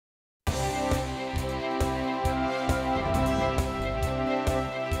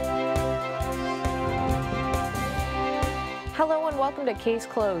welcome to Case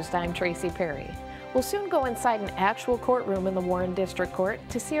Closed. I'm Tracy Perry. We'll soon go inside an actual courtroom in the Warren District Court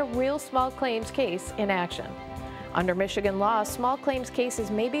to see a real small claims case in action. Under Michigan law, small claims cases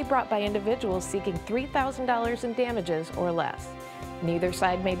may be brought by individuals seeking $3,000 in damages or less. Neither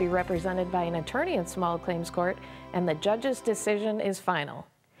side may be represented by an attorney in small claims court, and the judge's decision is final.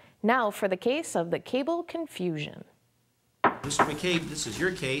 Now for the case of the cable confusion. Mr. McCabe, this is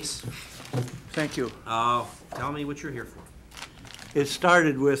your case. Thank you. Tell me what you're here for. It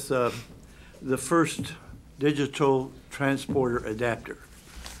started with the first digital transporter adapter.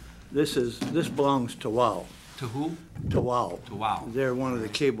 This belongs to WOW. To who? To WOW. To WOW. They're one of the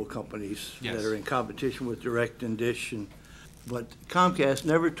cable companies Yes. that are in competition with Direct and Dish. But Comcast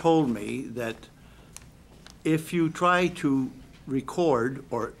never told me that if you try to record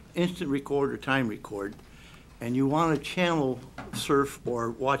or instant record or time record, and you want to channel surf or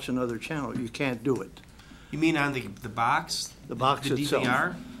watch another channel, you can't do it. You mean on the box? The box the itself.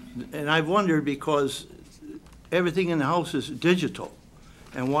 DVR? And I've wondered, because everything in the house is digital,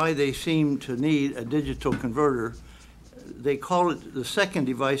 and why they seem to need a digital converter. They call it the second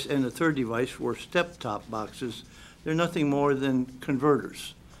device and the third device were step-top boxes. They're nothing more than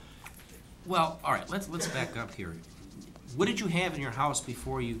converters. Well, all right, let's back up here. What did you have in your house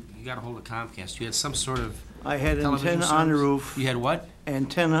before you got a hold of Comcast? You had some sort of I had an television antenna on the service? roof. You had what?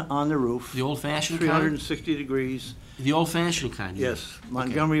 Antenna on the roof. The old-fashioned kind? 360 degrees. The old-fashioned kind? Yes,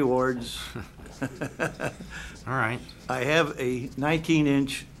 Montgomery Ward's. All right. I have a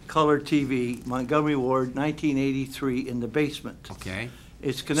 19-inch color TV, Montgomery Ward, 1983, in the basement. Okay.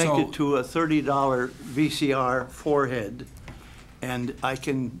 It's connected So- to a $30 VCR forehead, and I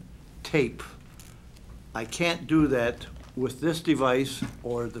can tape. I can't do that with this device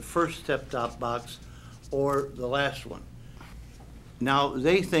or the first step-top box or the last one. Now,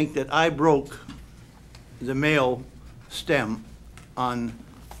 they think that I broke the male stem on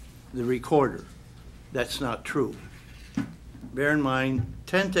the recorder. That's not true. Bear in mind,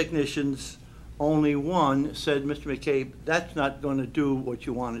 10 technicians, only one said, Mr. McCabe, that's not going to do what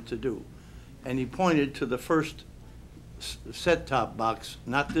you want it to do. And he pointed to the first set-top box,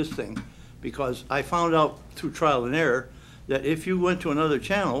 not this thing, because I found out through trial and error that if you went to another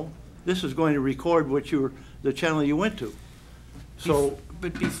channel, this is going to record the channel you went to. So,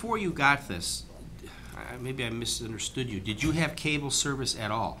 But before you got this, maybe I misunderstood you. Did you have cable service at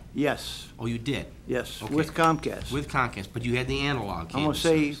all? yes, Oh, you did? yes, Okay. with Comcast. With Comcast, but you had the analog cable I'm going to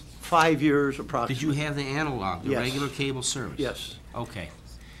say service. 5 years Did approximately. you have the analog, the Yes. regular cable service? Yes. Okay.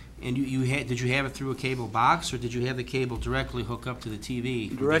 And did you have it through a cable box, or did you have the cable directly hook up to the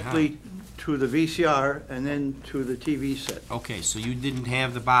TV? Directly behind? to the VCR and then to the TV set. Okay, so you didn't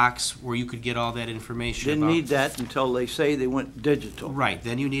have the box where you could get all that information Didn't about... need that until they say they went digital. Right,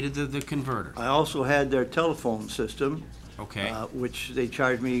 then you needed the converter. I also had their telephone system, Okay. which they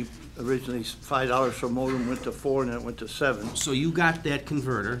charged me originally $5 for a modem, went to 4, and then it went to 7. So you got that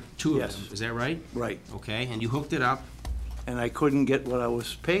converter, two Yes. of them, is that right? Right. Okay, and you hooked it up. And I couldn't get what I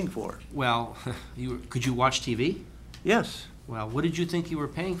was paying for. Well, could you watch TV? Yes. Well, what did you think you were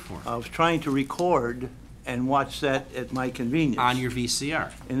paying for? I was trying to record and watch that at my convenience. On your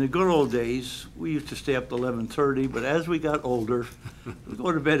VCR? In the good old days, we used to stay up to 11:30, but as we got older, we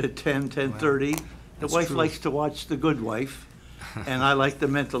go to bed at 10, 10:30. The that's wife true. likes to watch The Good Wife, and I like The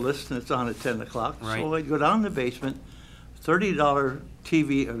Mentalist, and it's on at 10 o'clock. Right. So I'd go down in the basement, $30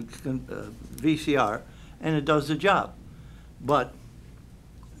 TV, VCR, and it does the job. But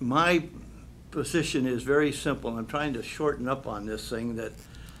my position is very simple. I'm trying to shorten up on this thing,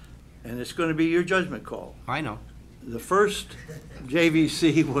 and it's going to be your judgment call. I know. The first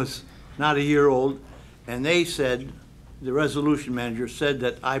JVC was not a year old, and they said, the resolution manager said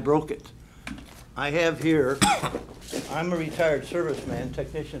that I broke it. I have here, I'm a retired serviceman,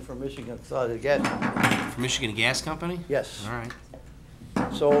 technician from Michigan Consolidated Gas. From Michigan Gas Company? Yes. All right.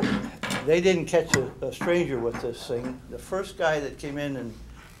 So they didn't catch a stranger with this thing. The first guy that came in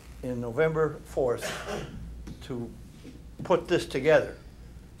November 4th to put this together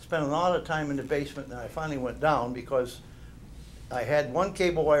spent a lot of time in the basement, and I finally went down because I had one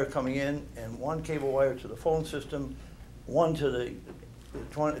cable wire coming in and one cable wire to the phone system, one to the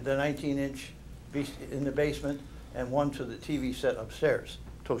 19-inch in the basement, and one to the TV set upstairs,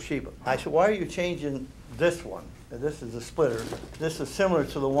 Toshiba. I said, why are you changing this one? And this is a splitter. This is similar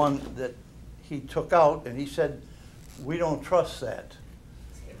to the one that he took out, and he said, we don't trust that.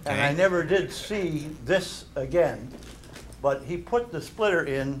 And I Okay. never did see this again, but he put the splitter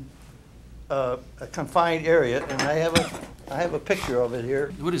in a confined area, and I have a picture of it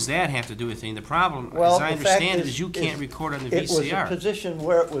here. What does that have to do with anything? The problem, Well, as I the fact understand it, is you can't is record on the It was the VCR. position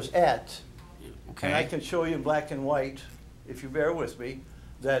where it was at, and I Okay. can show you in black and white if you bear with me,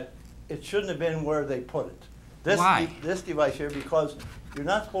 that it shouldn't have been where they put it. Why? This device here, because you're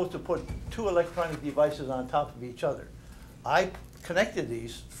not supposed to put two electronic devices on top of each other. I connected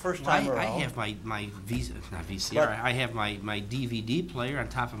these first time I around. have my not VCR, But- I have my DVD player on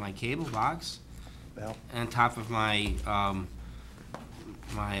top of my cable box, Well, on top of my,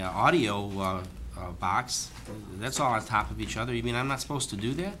 my audio box. That's all on top of each other. You mean I'm not supposed to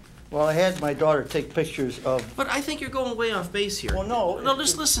do that? well, I had my daughter take pictures of, But I think you're going way off base here. Well, no, No, it-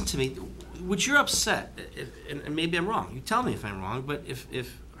 just listen to me. What you're upset, and maybe I'm wrong, you tell me if I'm wrong, but if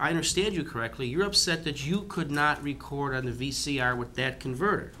I understand you correctly, you're upset that you could not record on the VCR with that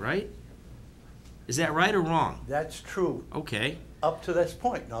converter, right? Is that right or wrong? that's true Okay. up to this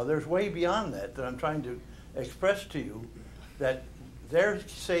point. Now, there's way beyond that I'm trying to express to you, that they're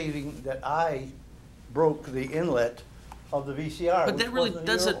saying that I broke the inlet of the VCR. But which that really wasn't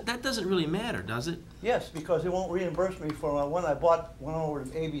a year doesn't, old. that doesn't really matter, does it? Yes, because they won't reimburse me for when I went over to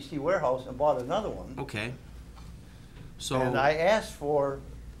the ABC warehouse and bought another one. Okay. So, And I asked for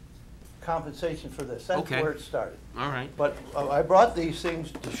compensation for this. That's Okay. where it started. all right. But I brought these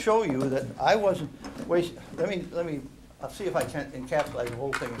things to show you that I wasn't wasting, let me, I'll see if I can encapsulate the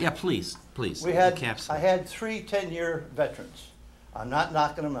whole thing. Yeah, please. We had, Encapsulate. I had 3 10-year veterans. I'm not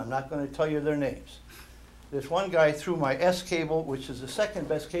knocking them, I'm not gonna tell you their names. This one guy threw my S cable, which is the second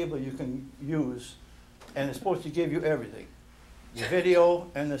best cable you can use, and it's supposed to give you everything, the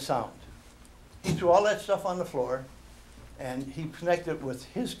video and the sound. He threw all that stuff on the floor, and he connected it with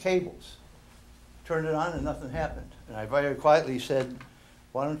his cables. Turned it on and nothing happened. And I very quietly said,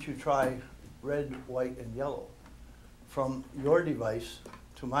 why don't you try red, white, and yellow from your device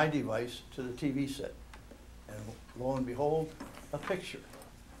to my device to the TV set? And lo and behold, a picture.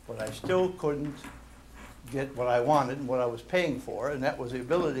 But I still couldn't get what I wanted and what I was paying for, and that was the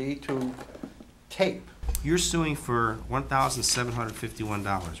ability to tape. You're suing for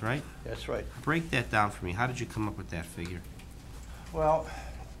 $1,751, right? That's right. Break that down for me. How did you come up with that figure? Well,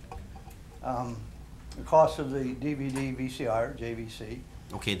 the cost of the DVD, VCR, JVC,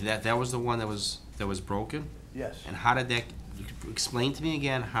 Okay, that was the one that was broken? yes. And how did that, explain to me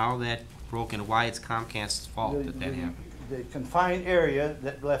again how that broke and why it's Comcast's fault that that happened? The confined area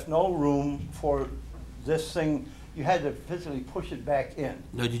that left no room for this thing, you had to physically push it back in.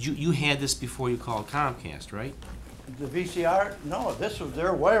 No, you had this before you called Comcast, right? The VCR, no, this was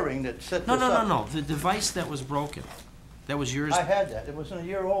their wiring that set No, this no, up. no, no, the device that was broken, that was yours? I had that. It wasn't a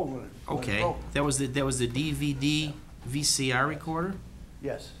year old when it Okay, broke. that was the DVD VCR recorder?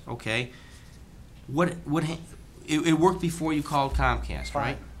 Yes. Okay. It worked before you called Comcast,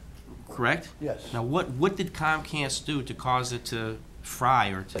 right? Fine. Correct? Yes. Now, what did Comcast do to cause it to fry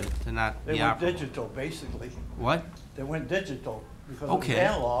or to not They be went operable? digital, basically. What? They went digital because it Okay. was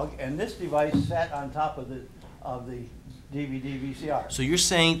analog, and this device sat on top of the DVD VCR. So you're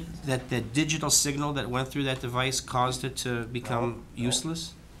saying that the digital signal that went through that device caused it to become No.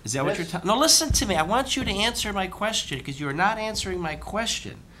 useless? Is that what you're This- telling? No, listen to me. I want you to answer my question because you're not answering my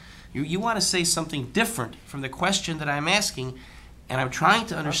question. You want to say something different from the question that I'm asking, and I'm trying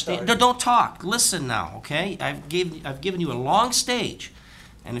to understand. sorry. No, don't talk. Listen now, okay? I've given you a long stage,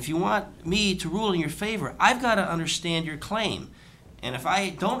 and if you want me to rule in your favor, I've got to understand your claim. And if I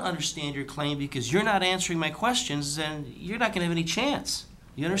don't understand your claim because you're not answering my questions, then you're not going to have any chance.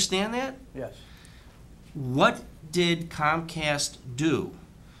 You understand that? Yes. What did Comcast do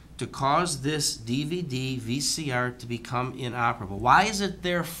to cause this DVD VCR to become inoperable? Why is it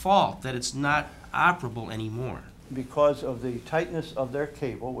their fault that it's not operable anymore? Because of the tightness of their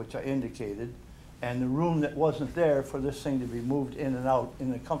cable, which I indicated, and the room that wasn't there for this thing to be moved in and out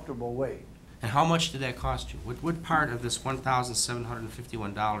in a comfortable way. And how much did that cost you? What part of this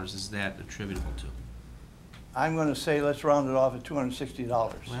 $1,751 is that attributable to? I'm gonna say, let's round it off at $260.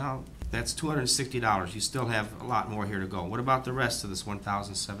 Well, that's $260. You still have a lot more here to go. What about the rest of this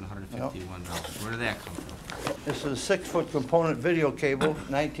 $1,751? Where did that come from? This is a 6-foot component video cable,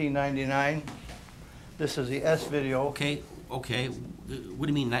 1999. This is the S video. Okay. What do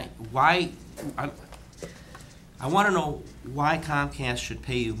you mean? Why? I want to know why Comcast should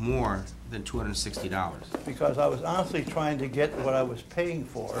pay you more than $260. Because I was honestly trying to get what I was paying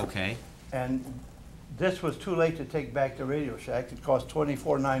for. Okay. And this was too late to take back to Radio Shack. It cost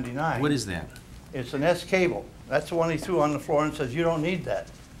 $24.99. What is that? It's an S cable. That's the one he threw on the floor and says, you don't need that.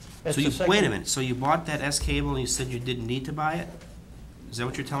 It's So the you second- wait a minute. So you bought that S cable and you said you didn't need to buy it? Is that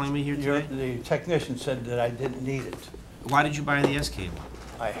what you're telling me here today? The technician said that I didn't need it. Why did you buy the S cable?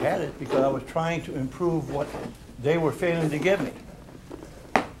 I had it because I was trying to improve what they were failing to give me.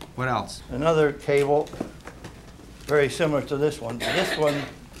 What else? Another cable, very similar to this one. This one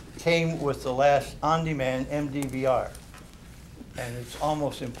came with the last on-demand MDVR. and it's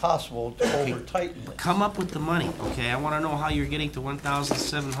almost impossible to over-tighten it. Come up with the money, okay? I want to know how you're getting to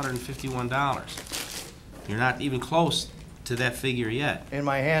 $1,751. You're not even close to that figure yet. In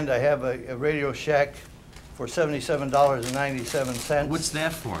my hand, I have a Radio Shack for $77.97. What's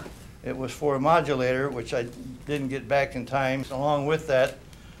that for? It was for a modulator, which I didn't get back in time. Along with that,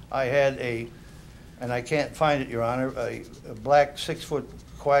 I had and I can't find it, Your Honor, a black 6-foot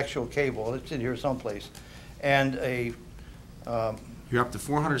coaxial cable. It's in here someplace. And You're up to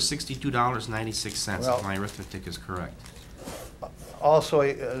 $462.96, Well, if my arithmetic is correct. also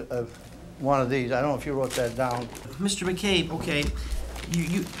one of these. I don't know if you wrote that down. Mr. McCabe, okay,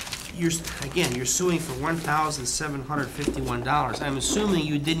 you're suing for $1,751. I'm assuming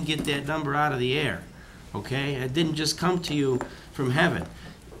you didn't get that number out of the air, okay? It didn't just come to you from heaven.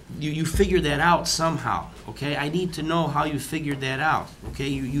 You figured that out somehow, okay? I need to know how you figured that out, okay?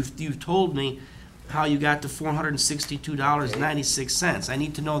 You've told me how you got to $462.96. I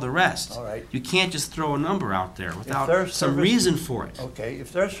need to know the rest. All right. You can't just throw a number out there without some reason for it. Okay,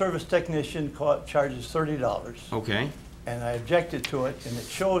 if their service technician charges $30, Okay, and I objected to it, and it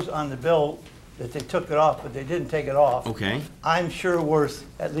shows on the bill that they took it off, but they didn't take it off, okay. I'm sure worth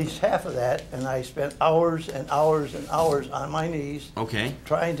at least half of that, and I spent hours and hours and hours on my knees Okay,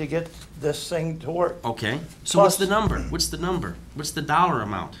 trying to get this thing to work. okay. So what's the number? What's the number? What's the dollar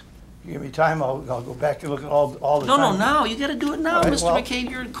amount? Give me time, I'll go back and look at all the No, time. now. You got to do it now, All right, Mr. well-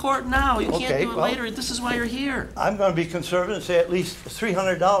 McCabe. You're in court now. You can't Okay, do it well- later. This is why you're here. I'm gonna be conservative and say at least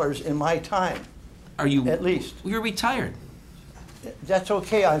 $300 in my time, Are you? at least. You're retired. That's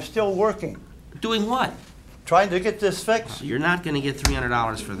okay, I'm still working, Doing what? trying to get this fixed. You're not going to get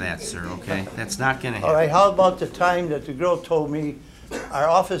 $300 for that, sir, okay? That's not going to All happen. right, how about the time that the girl told me our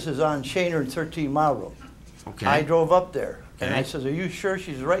office is on Shaner and 13 Mile Road? Okay. I drove up there, and I Okay. says, are you sure?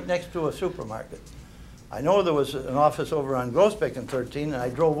 She's right next to a supermarket. I know there was an office over on Groesbeck and 13, and I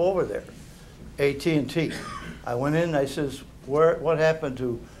drove over there, AT&T. I went in, and I says, what happened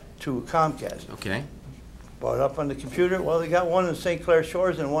to Comcast? Okay. Brought it up on the computer, well, they got one in St. Clair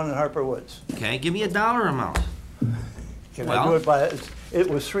Shores and one in Harper Woods. Okay. Give me a dollar amount. Can I Well- do it by, it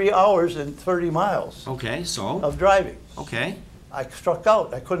was 3 hours and 30 miles Okay. So. of driving. Okay. I struck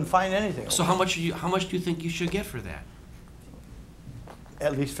out, I couldn't find anything. So how much do you think you should get for that?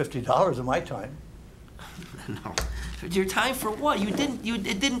 At least $50 of my time. No. Your time for what?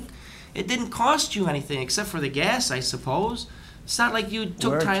 It didn't cost you anything except for the gas, I suppose. It's not like you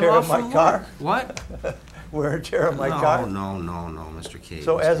took Wear and time tear off of my from car. work. What? Wear and tear of my no, car. No, Mr. Cage.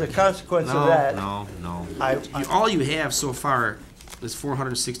 So as a consequence of that, No. All you have so far is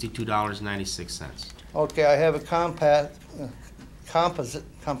 $462.96. okay, I have a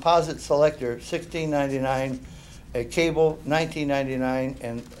composite selector, $16.99, a cable, $19.99,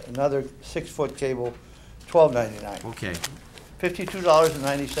 and another 6-foot cable, $12.99. Okay,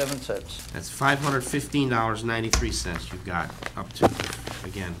 $52.97. that's $515.93 you've got up to.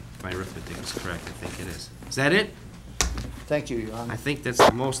 Again, if my arithmetic is correct, I think it is. Is that it? Thank you, Your I Honor. think that's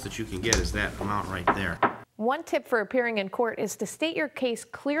the most that you can get is that amount right there. One tip for appearing in court is to state your case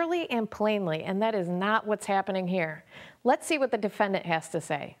clearly and plainly, and that is not what's happening here. Let's see what the defendant has to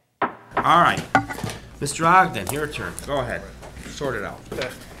say. All right, Mr. Ogden, your turn. Go ahead. Sort it out.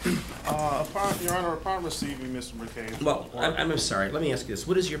 Your Honor, upon receiving Mr. McCabe's Well, report, I'm sorry. Let me ask you this.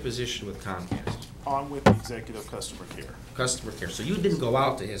 What is your position with Comcast? I'm with Executive Customer Care. Customer care. So you didn't go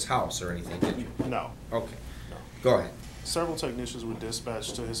out to his house or anything, did you? No. Okay. Go ahead. Several technicians were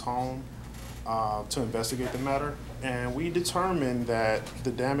dispatched to his home to investigate the matter, and we determined that the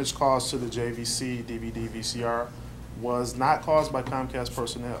damage caused to the JVC, DVD, VCR was not caused by Comcast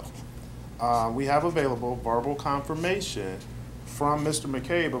personnel. We have available verbal confirmation from Mr.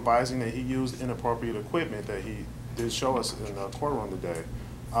 McCabe advising that he used inappropriate equipment that he did show us in the courtroom today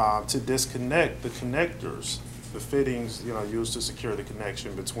to disconnect the connectors, the fittings, used to secure the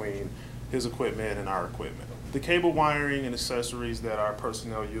connection between his equipment and our equipment. The cable wiring and accessories that our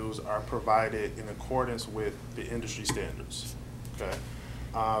personnel use are provided in accordance with the industry standards. Okay,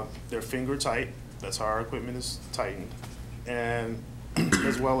 they're finger tight. That's how our equipment is tightened, and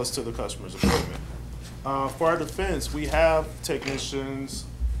as well as to the customer's equipment. For our defense, we have technicians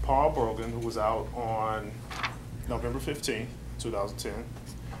Paul Brogan, who was out on November 15, 2010.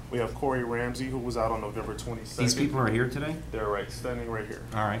 We have Corey Ramsey, who was out on November 22nd. These people are here today? They're right, standing right here.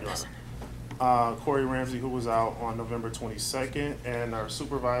 All right. Your Honor. Corey Ramsey, who was out on November 22nd, and our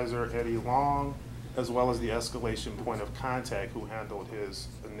supervisor, Eddie Long, as well as the escalation point of contact who handled his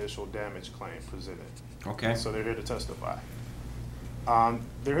initial damage claim presented. Okay. So they're here to testify.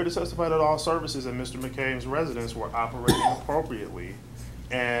 They're here to testify that all services at Mr. McCabe's residence were operating appropriately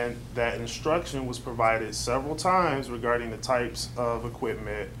and that instruction was provided several times regarding the types of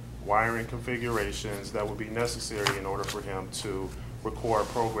equipment, wiring configurations that would be necessary in order for him to record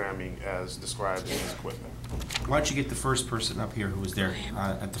programming as described in his equipment. Why don't you get the first person up here who was there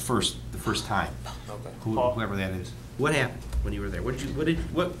at the first time? Okay. Whoever that is. What happened when you were there? What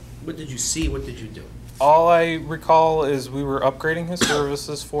did you see? What did you do? All I recall is we were upgrading his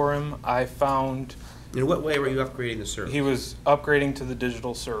services for him. I found In what way were you upgrading the service? he was upgrading to the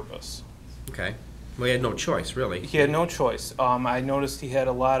digital service. Okay. Well, he had no choice, really. He had no choice. I noticed he had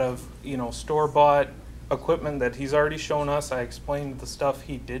a lot of, store-bought equipment that he's already shown us. I explained the stuff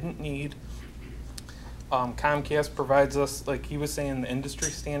he didn't need. Comcast provides us, like he was saying, the industry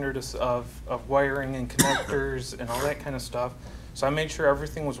standard of wiring and connectors and all that kind of stuff. So I made sure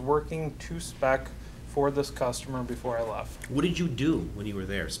everything was working to spec for this customer before I left. What did you do when you were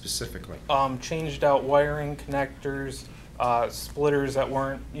there specifically? Changed out wiring, connectors, splitters that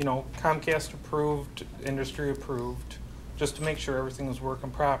weren't, Comcast approved, industry approved, just to make sure everything was working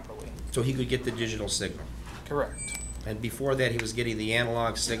properly. So he could get the digital signal. Correct. And before that, he was getting the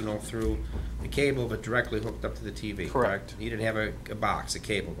analog signal through the cable, but directly hooked up to the TV, Correct. He didn't have a box, a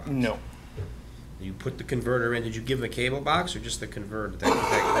cable box? No. You put the converter in. Did you give him a cable box or just the converter,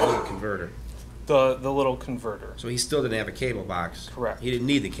 that little converter? The little converter. So he still didn't have a cable box? Correct. He didn't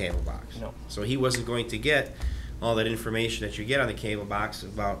need the cable box? No. So he wasn't going to get all that information that you get on the cable box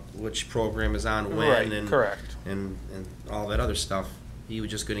about which program is on when Right, and, correct. and all that other stuff. He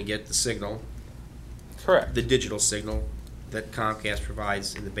was just going to get the signal, Correct. the digital signal that Comcast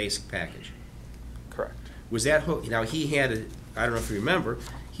provides in the basic package. Correct. Was that hooked? Now he had a, I don't know if you remember,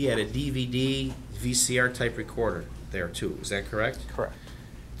 he had a DVD, VCR type recorder there too. Is that correct? Correct.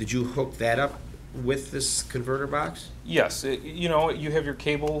 Did you hook that up with this converter box? Yes, you have your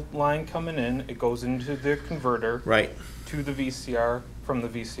cable line coming in, it goes into the converter Right. to the VCR, from the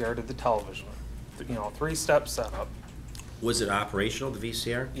VCR to the television. 3-step setup. Was it operational, the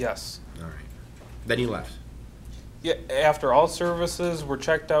VCR? Yes. All right. Then you left. Yeah, after all services were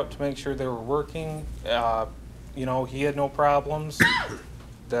checked out to make sure they were working, he had no problems.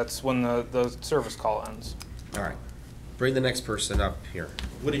 That's when the service call ends. All right. Bring the next person up here.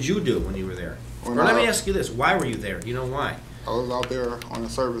 What did you do when you were there? When Or let me I- ask you this. Why were you there? Do you know why? I was out there on a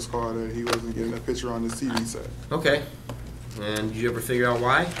service call that he wasn't getting a picture on his TV set. Okay. And did you ever figure out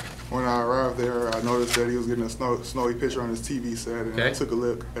why? When I arrived there, I noticed that he was getting a snowy picture on his TV set, and I Okay. took a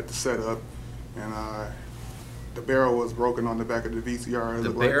look at the setup, and the barrel was broken on the back of the VCR. It The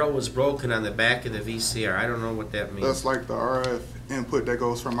looked like- barrel was broken on the back of the VCR. I don't know what that means. That's like the RF input that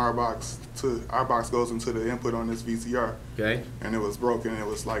goes from our box goes into the input on this VCR, Okay. and it was broken. It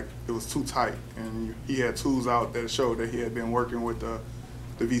was too tight, and he had tools out that showed that he had been working with the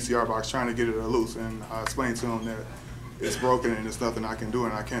VCR box trying to get it loose. And I explained to him that it's broken and there's nothing I can do,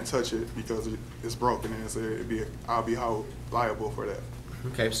 and I can't touch it because it's broken, and I'll be held liable for that.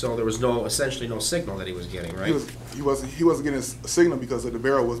 Okay, so there was essentially no signal that he was getting, right? He wasn't getting a signal because the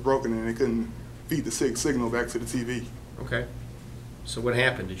barrel was broken and it couldn't feed the signal back to the TV. Okay. So what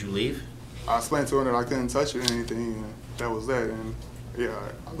happened? Did you leave? I explained to him that I couldn't touch it or anything, and that was that, and yeah,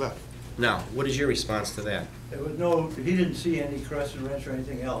 I left. Now, what is your response to that? He didn't see any crescent wrench or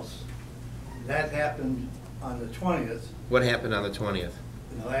anything else. That happened on the 20th. What happened on the 20th?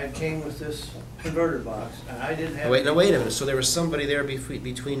 The lad came with this converter box, and I didn't have. Wait a minute. So there was somebody there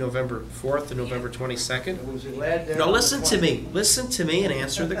between November 4th and November 22nd? There was a lad there. No, on the listen to 20th. me. Listen to me and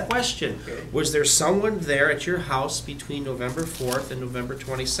answer the question. Okay. Was there someone there at your house between November 4th and November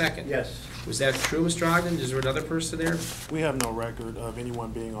 22nd? Yes. Was that true, Mr. Ogden? Is there another person there? We have no record of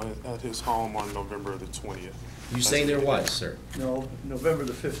anyone being at his home on November the 20th. You saying there was, sir? No, November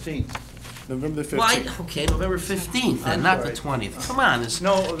the 15th. November the 15th. Well, okay, November 15th then, I'm not the sorry. 20th. Come on,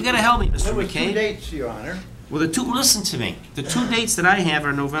 No. you gotta help me, Mr. There was 2 McCabe. dates, Your Honor. Well, listen to me. The 2 dates that I have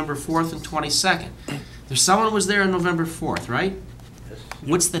are November 4th and 22nd. There's someone was there on November 4th, right? Yes.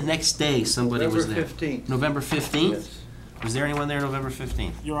 What's the next day somebody was there? November 15th. November 15th? Yes. Was there anyone there November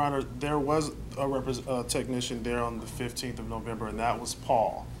 15th? Your Honor, there was a technician there on the 15th of November, and that was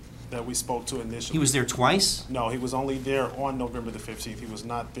Paul that we spoke to initially. He was there twice? No, he was only there on November the 15th. He was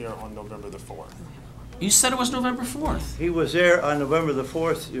not there on November the 4th. You said it was November 4th. He was there on November the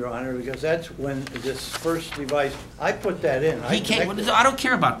 4th, Your Honor, because that's when this first device, I put that in. He came, I don't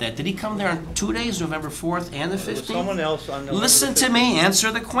care about that. Did he come there on 2 days, November 4th and the There was 15th? someone else on November Listen the to 15th. me,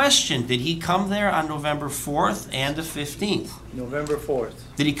 answer the question. Did he come there on November 4th and the 15th? November 4th,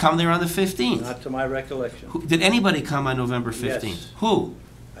 Did he come there on the 15th? not to my recollection. Did anybody come on November 15th? Yes. Who?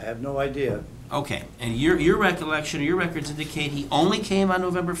 I have no idea. Okay, and your recollection, or your records indicate he only came on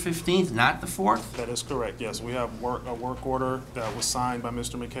November 15th, not the 4th? That is correct, yes. We have a work order that was signed by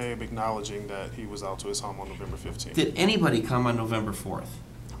Mr. McCabe acknowledging that he was out to his home on November 15th. Did anybody come on November 4th?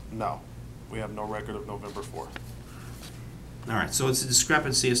 No, we have no record of November 4th. All right, so it's a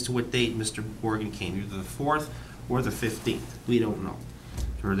discrepancy as to what date Mr. Borgen came, either the 4th or the 15th. We don't know.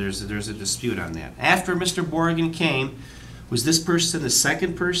 Or there's a dispute on that. After Mr. Borgen came, was this person the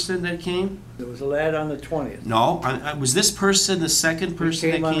second person that came? There was a lad on the 20th. No. Was this person the second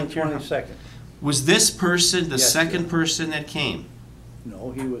person that He came on came the to your house? 22nd. Was this person the Yes, second sir. person that came?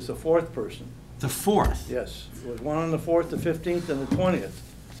 No, he was the fourth person. The 4th? Yes, there was one on the 4th, the 15th, and the 20th.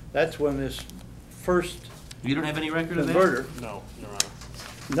 That's when this first You don't have any record of that? converter, No, Your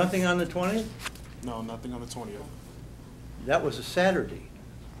Honor. nothing on the 20th? No, nothing on the 20th. That was a Saturday.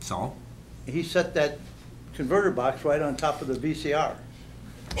 So? He set that converter box right on top of the VCR.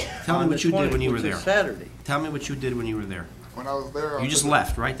 Tell me on what the you did 20th, when you were which there. is Saturday. Tell me what you did when you were there. When I was there, You just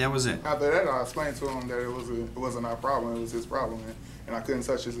left, right? That was it? After that, I explained to him that it wasn't our problem, it was his problem, and I couldn't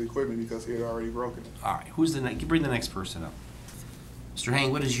touch his equipment because he had already broken it. All right, who's the next? Bring the next person up. Mr.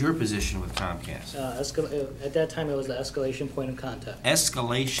 Hang, what is your position with Comcast? At that time, it was the escalation point of contact.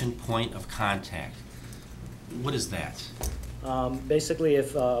 Escalation point of contact. What is that? Basically,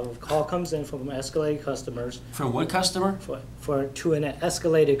 if a call comes in from escalated customers From what customer? to an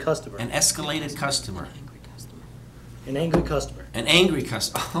escalated customer, An escalated customer. an angry customer. An angry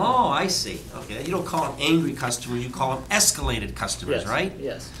customer. Oh, I see. Okay, you don't call them angry customers, you call them escalated customers, Yes, right?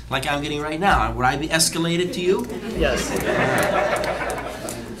 Yes, Like I'm getting right now. Would I be escalated to you? yes.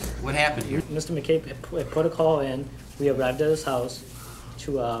 What happened here? Mr. McCabe had put a call in. We arrived at his house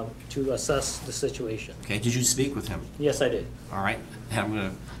to assess the situation. Okay, did you speak with him? Yes, I did. All right, I'm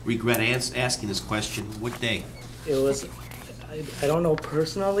gonna regret asking this question. What day? It was, I don't know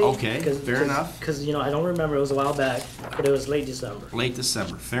personally. Okay, fair enough. Because, I don't remember, it was a while back, but it was late December. Late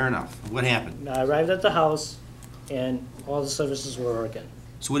December, fair enough. What happened? I arrived at the house, and all the services were working.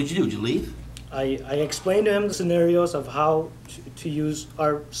 So what did you do? Did you leave? I explained to him the scenarios of how to use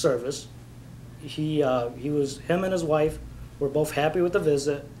our service. Him and his wife were both happy with the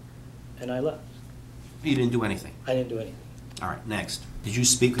visit, and I left. You didn't do anything. I didn't do anything. All right, next. Did you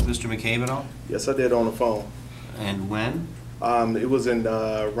speak with Mr. McCabe at all? Yes, I did on the phone. And when? It was in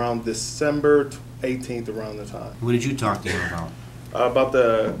around December 18th, around the time. What did you talk to him about? About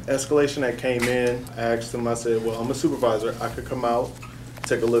the escalation that came in, I asked him, I said, well, I'm a supervisor. I could come out,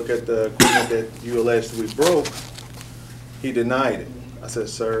 take a look at the equipment that you allegedly broke. He denied it. I said,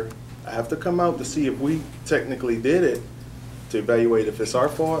 sir, I have to come out to see if we technically did it, to evaluate if it's our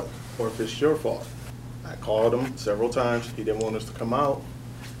fault or if it's your fault. I called him several times. He didn't want us to come out.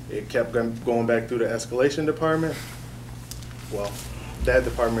 It kept going back through the escalation department. Well, that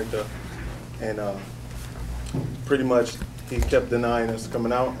department, and pretty much he kept denying us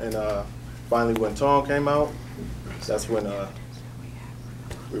coming out. And finally, when Tom came out, that's when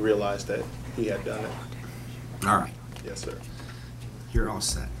we realized that he had done it. All right, Yes, sir. you're all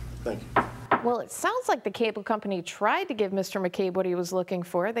set. Thank you. Well, it sounds like the cable company tried to give Mr. McCabe what he was looking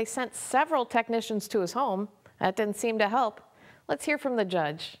for. They sent several technicians to his home. That didn't seem to help. Let's hear from the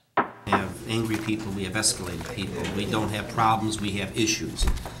judge. We have angry people, we have escalated people. We don't have problems, we have issues.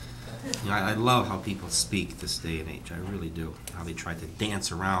 I love how people speak this day and age. I really do. How they try to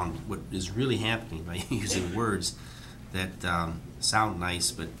dance around what is really happening by using words that sound nice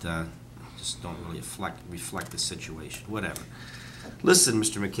but just don't really reflect the situation. Whatever. Listen,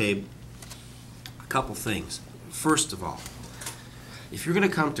 Mr. McCabe, a couple things. First of all, if you're going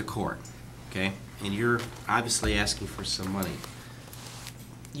to come to court, okay, and you're obviously asking for some money,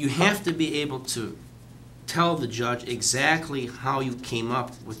 you have to be able to tell the judge exactly how you came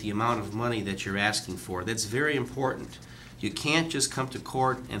up with the amount of money that you're asking for. That's very important. You can't just come to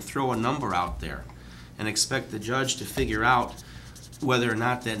court and throw a number out there and expect the judge to figure out whether or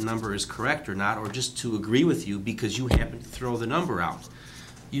not that number is correct or not, or just to agree with you because you happen to throw the number out.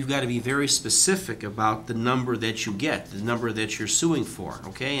 You've got to be very specific about the number that you get, the number that you're suing for,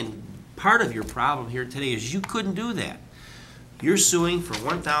 okay? And part of your problem here today is you couldn't do that. You're suing for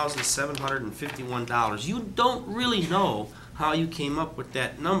 $1,751. You don't really know how you came up with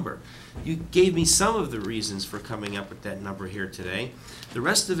that number. You gave me some of the reasons for coming up with that number here today. The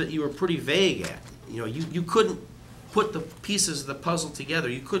rest of it you were pretty vague at. You couldn't put the pieces of the puzzle together.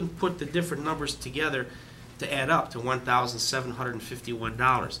 You couldn't put the different numbers together to add up to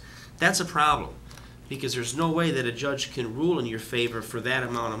 $1,751. That's a problem, because there's no way that a judge can rule in your favor for that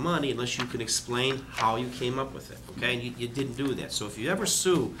amount of money unless you can explain how you came up with it, okay? And you didn't do that. So if you ever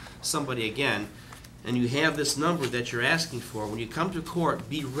sue somebody again, and you have this number that you're asking for, when you come to court,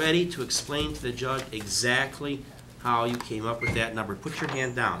 be ready to explain to the judge exactly how you came up with that number. Put your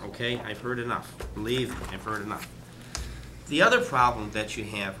hand down, okay? I've heard enough. Believe me, I've heard enough. The other problem that you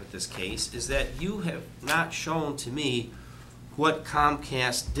have with this case is that you have not shown to me what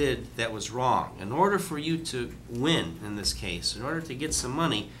Comcast did that was wrong. In order for you to win in this case, in order to get some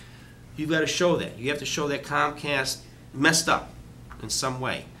money, you've got to show that. You have to show that Comcast messed up in some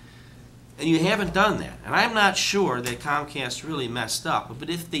way. And you haven't done that. And I'm not sure that Comcast really messed up. But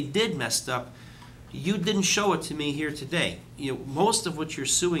if they did mess up, you didn't show it to me here today. Most of what you're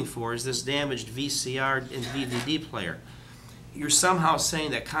suing for is this damaged VCR and DVD player. You're somehow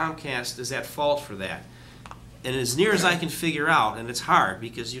saying that Comcast is at fault for that. And as near as I can figure out, and it's hard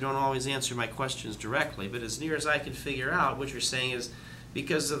because you don't always answer my questions directly, but as near as I can figure out, what you're saying is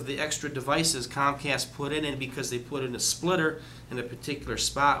because of the extra devices Comcast put in and because they put in a splitter in a particular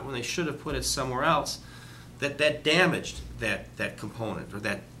spot when they should have put it somewhere else, that damaged that component or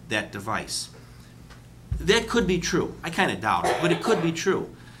that device. That could be true. I kind of doubt it, but it could be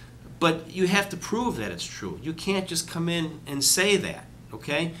true. But you have to prove that it's true. You can't just come in and say that,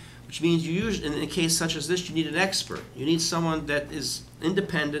 okay? Which means you usually, in a case such as this, you need an expert. You need someone that is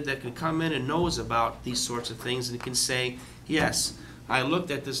independent, that can come in and knows about these sorts of things and can say, yes, I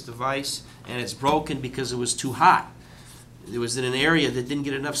looked at this device and it's broken because it was too hot. It was in an area that didn't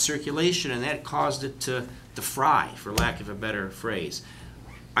get enough circulation and that caused it to fry, for lack of a better phrase.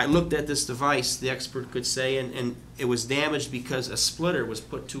 I looked at this device, the expert could say, and it was damaged because a splitter was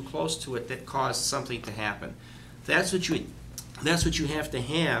put too close to it that caused something to happen. That's what you have to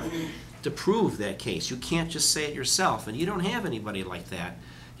have to prove that case. You can't just say it yourself, and you don't have anybody like that.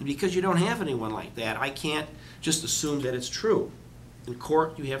 And because you don't have anyone like that, I can't just assume that it's true. In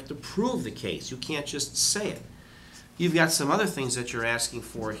court, you have to prove the case. You can't just say it. You've got some other things that you're asking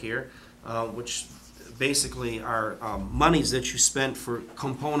for here, which basically are monies that you spent for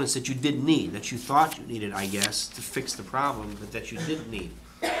components that you didn't need, that you thought you needed, I guess, to fix the problem, but that you didn't need.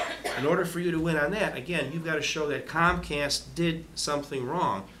 In order for you to win on that, again, you've got to show that Comcast did something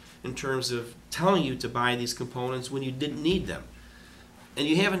wrong in terms of telling you to buy these components when you didn't need them. And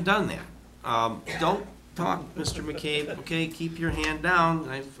you haven't done that. Don't talk, Mr. McCabe, okay? Keep your hand down.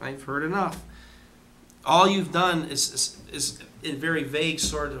 I've heard enough. All you've done is in a very vague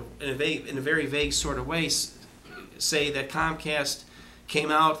sort of way say that Comcast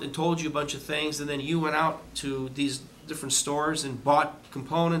came out and told you a bunch of things, and then you went out to these different stores and bought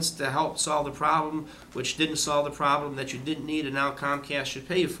components to help solve the problem, which didn't solve the problem that you didn't need, and now Comcast should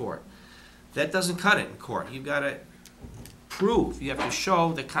pay you for it. That doesn't cut it in court. You've got to prove, you have to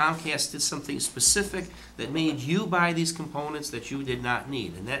show that Comcast did something specific that made you buy these components that you did not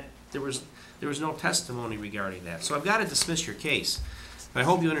need, and that there was no testimony regarding that. So I've got to dismiss your case. But I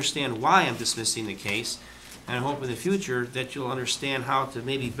hope you understand why I'm dismissing the case, and I hope in the future that you'll understand how to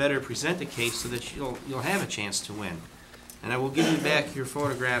maybe better present the case so that you'll have a chance to win. And I will give you back your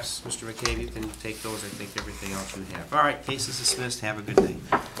photographs, Mr. McCabe. You can take those, I think, everything else you have. All right, case is dismissed. Have a good day.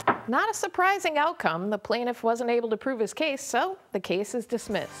 Not a surprising outcome. The plaintiff wasn't able to prove his case, so the case is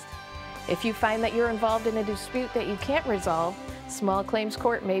dismissed. If you find that you're involved in a dispute that you can't resolve, small claims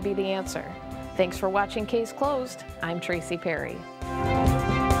court may be the answer. Thanks for watching Case Closed. I'm Tracy Perry.